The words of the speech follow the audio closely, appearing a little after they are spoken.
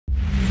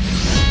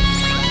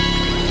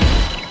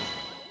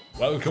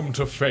Welcome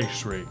to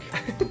FaceRig.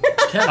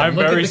 Kevin, I'm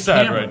very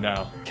sad right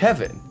now.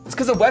 Kevin, it's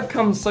because the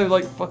webcam's so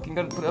like fucking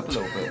gonna put it up a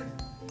little bit.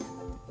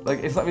 Like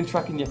it's not been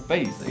tracking your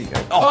face. There you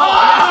go.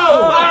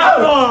 Oh!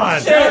 Come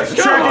on! It's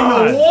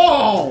tracking the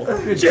wall!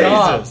 Good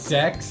job,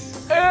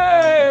 Dex.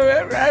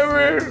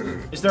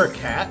 Is there a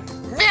cat?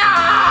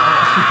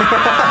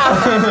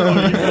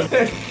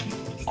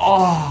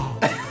 Oh.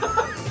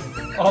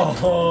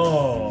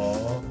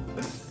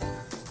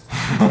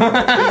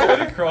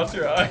 Across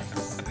your eyes.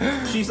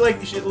 She's like,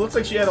 it looks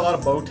like she had a lot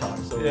of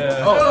Botox. So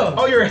Yeah.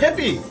 Oh, you're a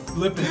hippie.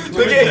 Lip is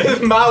Look at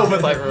his mouth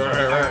was like.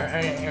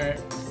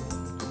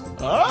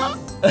 Huh?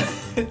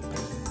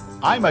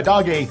 I'm a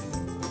doggy.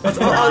 It's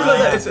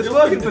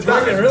working for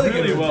working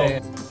really well.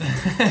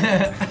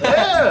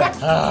 Yeah.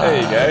 There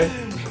you go.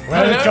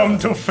 Welcome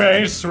to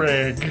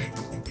FaceRig.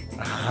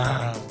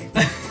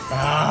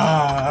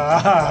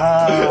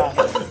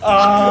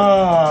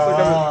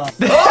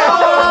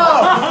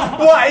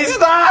 What is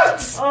that?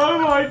 Oh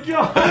my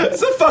god!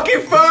 It's a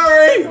fucking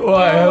furry!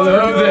 Why,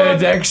 hello there,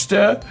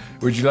 Dexter.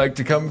 Would you like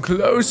to come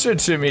closer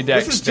to me,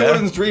 Dexter? This is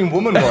Jordan's dream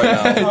woman right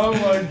now. Oh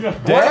my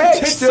god! Why are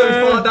tits so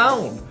Dexter! far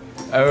down?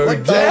 Oh,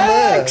 Like down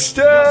there.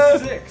 Dexter!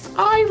 6.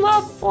 I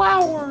love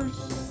flowers.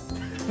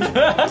 I'm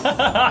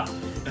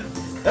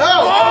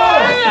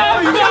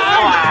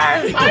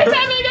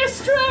having a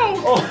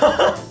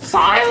stroke.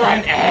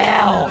 Silent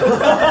L.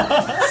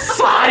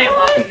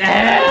 Silent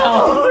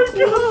L.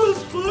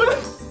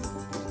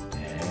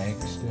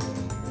 Dexter.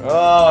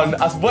 Oh,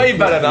 that's way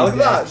better now. Look at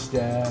that.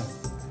 Dexter.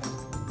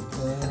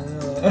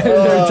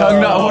 Their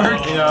tongue not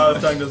work. You know, the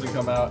tongue doesn't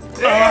come out.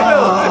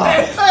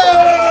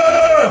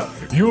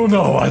 You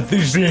know what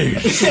this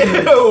is.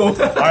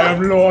 I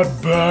am Lord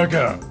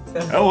Burger.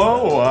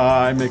 Hello,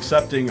 I'm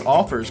accepting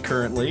offers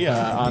currently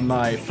on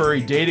my furry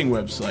dating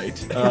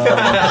website.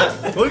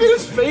 Look at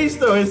his face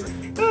though.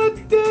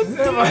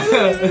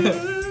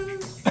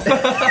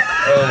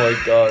 Oh my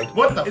god.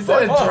 What the Is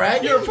fuck? that a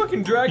dragon? You're a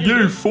fucking dragon.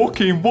 You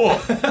fucking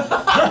what?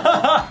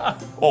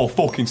 I'll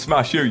fucking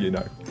smash you, you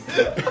know.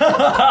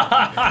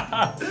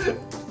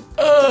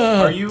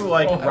 Are you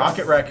like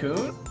Rocket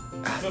Raccoon?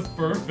 The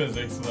fur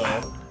physics,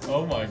 though.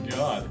 Oh my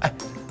god.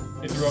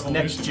 It's a revolution.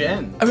 Next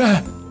gen.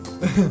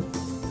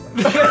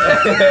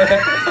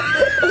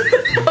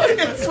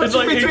 It's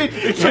like you can't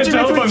switching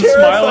tell if I'm between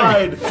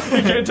smiling. terrified.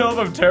 You can't tell if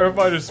I'm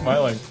terrified or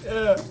smiling.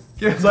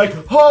 It's like,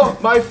 oh,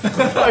 my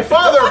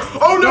father.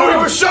 Oh no, he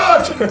was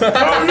shot.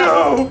 Oh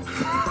no!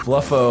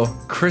 Fluffo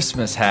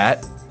Christmas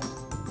hat.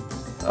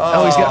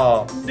 Oh, he's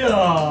got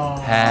No.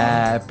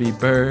 happy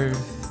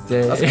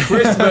birthday. That's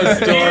Christmas,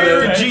 Dear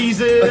Jordan.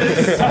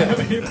 Jesus.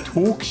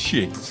 Talk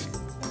shit.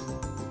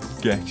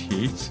 Get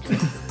hit.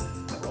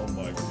 Oh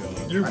my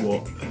god. You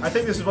what? I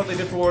think this is what they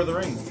did for Lord of the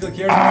Rings.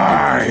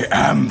 I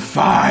am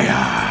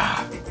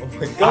fire. Oh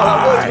my god,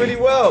 that works really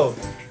well.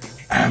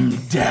 Am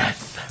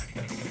death.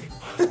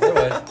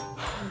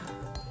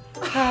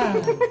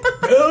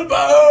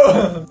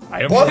 Bilbo!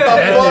 I am What from the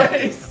hell.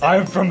 fuck? I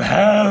am from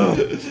hell.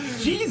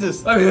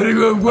 Jesus. I'm having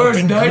a worst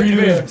been nightmare.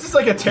 greeted. This is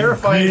like a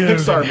terrifying Real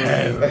Pixar in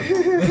movie.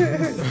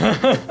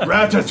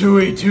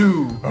 Ratatouille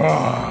 2.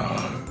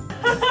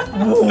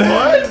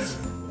 What?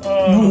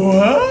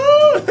 What?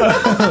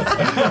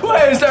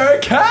 Why is there a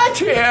cat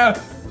here?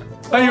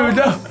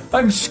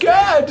 I'm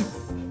scared.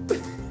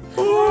 You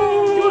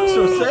look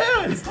so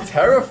sad.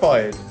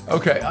 Terrified.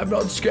 Okay, I'm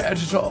not scared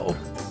at all.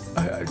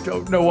 I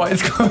don't know why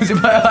it's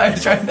closing my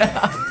eyes right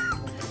now.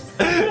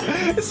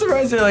 It's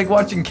reminds me of like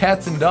watching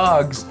cats and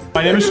dogs.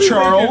 My name is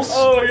Charles.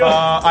 Oh,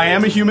 yeah. I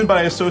am a human, but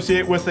I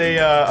associate with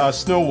a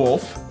snow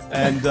wolf.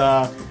 And,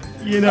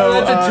 you know... Oh,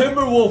 that's a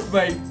timber wolf,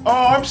 mate.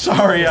 Oh, I'm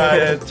sorry,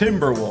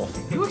 timber wolf.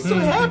 You look so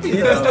happy. He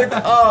does look,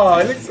 oh,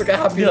 he looks like a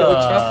happy little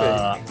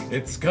chappy.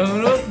 It's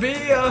gonna be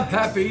a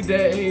happy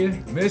day,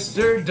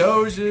 Mr.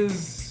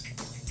 Doge's.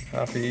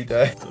 Happy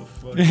day.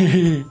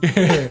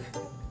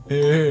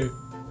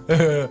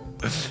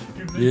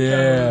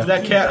 Yeah. Is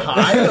that cat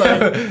high?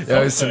 Like,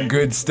 That was some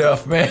good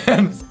stuff, man.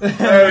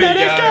 there we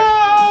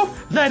go.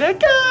 Let it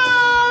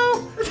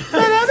go!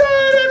 Let it go!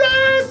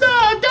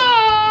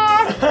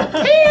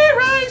 Here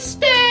I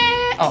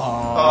stand!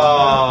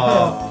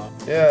 Oh.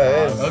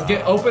 Yeah, it is. Oh,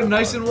 get open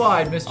nice and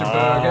wide, Mr.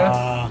 Burger.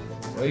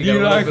 Well, You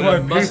got a like little bit my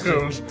of mustard.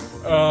 pickles?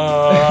 A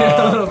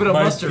little bit of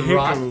my mustard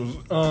rot. pickles.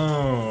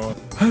 Oh.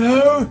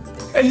 Hello?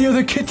 Any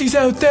other kitties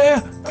out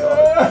there?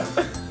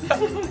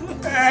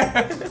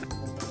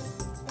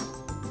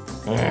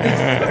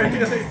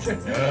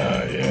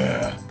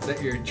 Yeah. Is that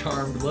your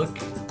charmed look?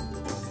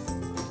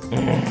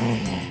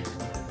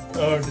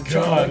 Oh Charmed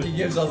god. look he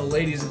gives all the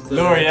ladies at the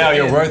L'Oreal,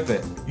 you're worth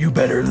it. You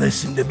better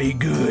listen to me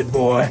good,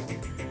 boy.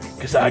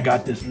 Cause I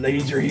got this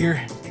laser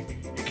here.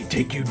 It can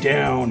take you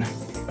down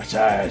a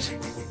size.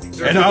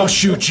 And I'll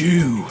shoot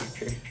you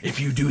if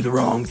you do the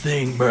wrong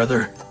thing,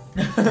 brother.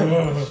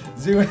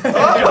 Zoom.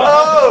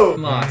 Oh!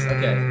 Moss,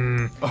 okay.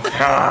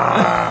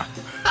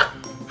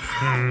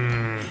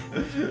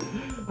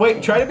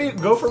 Wait, try to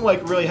go from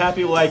like really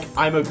happy, like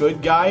I'm a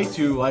good guy,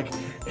 to like,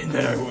 And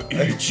then I will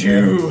eat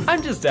you.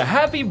 I'm just a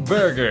happy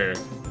burger.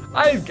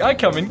 I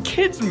come in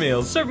kids'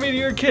 meals. Serve me to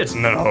your kids.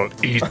 And then I'll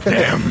eat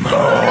them whole.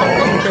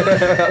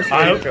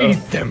 I'll eat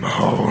them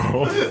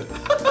whole.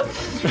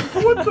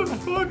 What the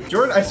fuck?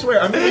 Jordan, I swear,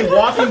 I'm gonna be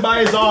walking by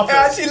his office. It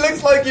actually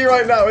looks like you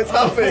right now. It's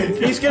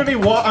happening. He's gonna be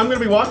I'm gonna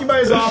be walking by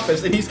his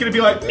office, and he's gonna be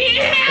like,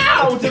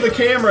 meow to the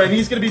camera, and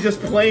he's gonna be just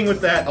playing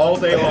with that all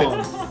day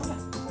long.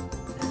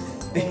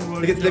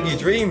 Look at your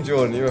dream,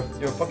 Jordan. You're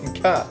a fucking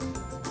cat.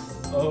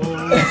 Oh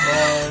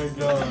my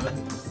god.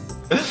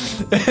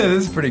 This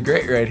is pretty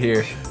great right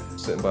here.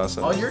 Sitting by ourselves.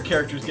 All your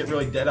characters get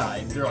really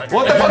dead-eyed. They're like,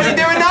 What the fuck's he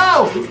doing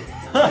now?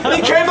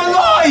 He came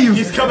alive!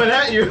 He's coming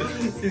at you.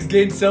 He's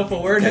gained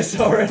self-awareness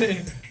already.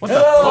 What the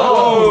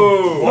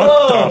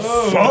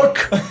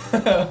fuck?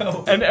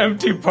 An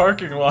empty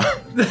parking lot.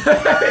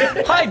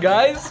 Hi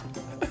guys.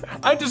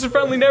 I'm just a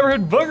friendly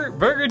neighborhood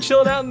burger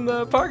chilling out in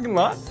the parking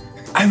lot.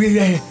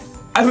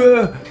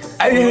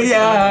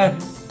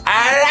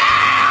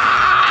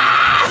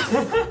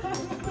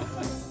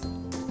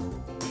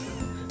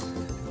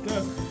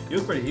 You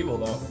look pretty evil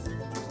though.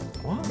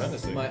 What?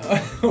 Menacing. What?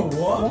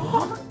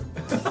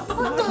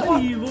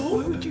 Not evil.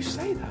 Why would you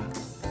say that?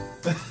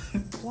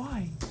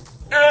 Why?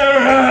 You're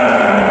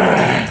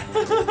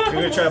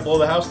gonna try to blow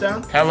the house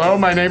down? Hello,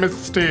 my name is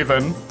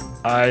Steven.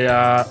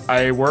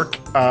 I work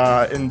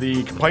in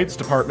the complaints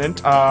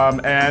department,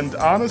 and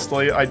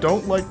honestly, I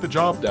don't like the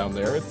job down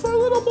there. It's a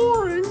little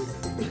boring.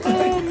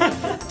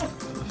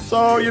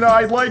 So, you know,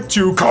 I'd like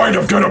to kind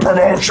of get a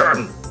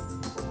promotion.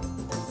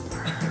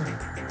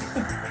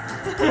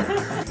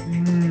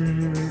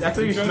 Act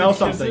like you smell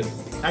something.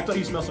 Act like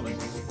you smell something.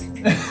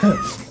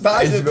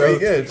 That is pretty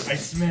good. I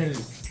smell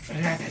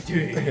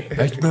ratatouille.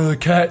 I smell a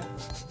cat.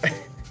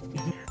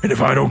 And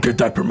if I don't get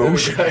that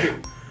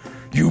promotion,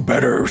 you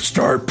better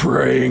start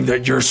praying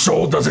that your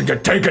soul doesn't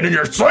get taken in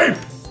your sleep.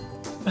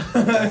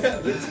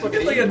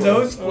 It's like a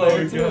nose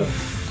flare too.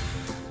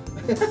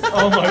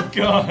 Oh my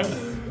god.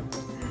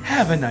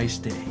 Have a nice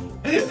day.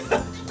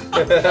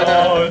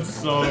 Oh, it's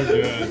so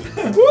good.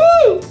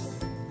 Woo!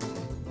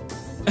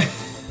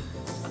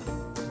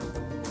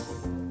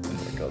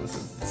 God, this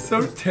is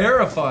So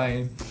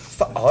terrifying. it's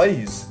the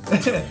eyes.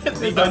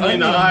 The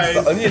onion eyes.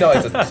 The onion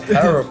eyes are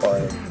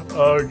terrifying.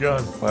 Oh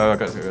god. Well, I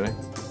got to it, really.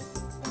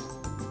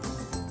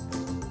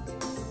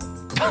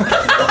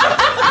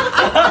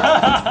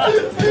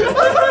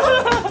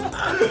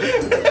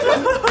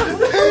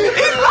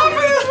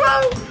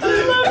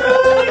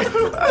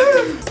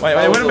 Wait,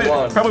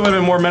 it probably would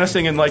have been more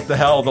menacing in like the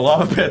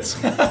lava pits.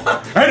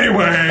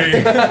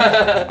 Anyway,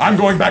 I'm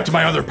going back to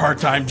my other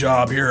part-time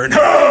job here in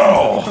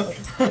hell.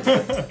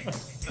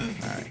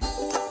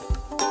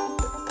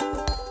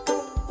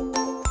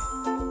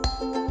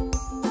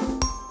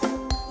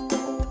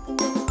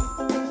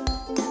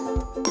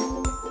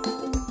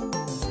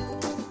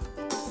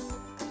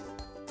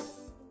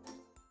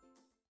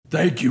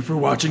 Thank you for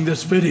watching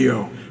this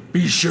video.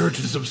 Be sure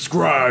to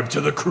subscribe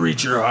to the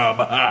Creature Hub.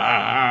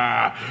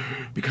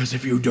 Because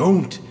if you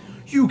don't,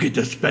 you get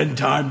to spend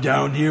time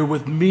down here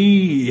with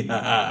me.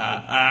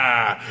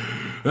 I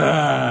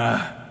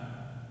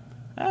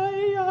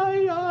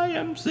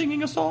am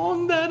singing a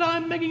song that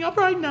I'm making up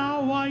right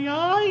now.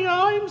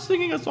 I'm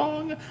singing a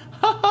song.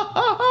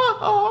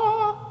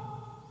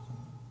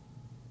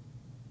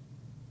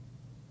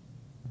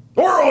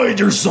 Or I'll eat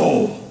your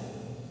soul.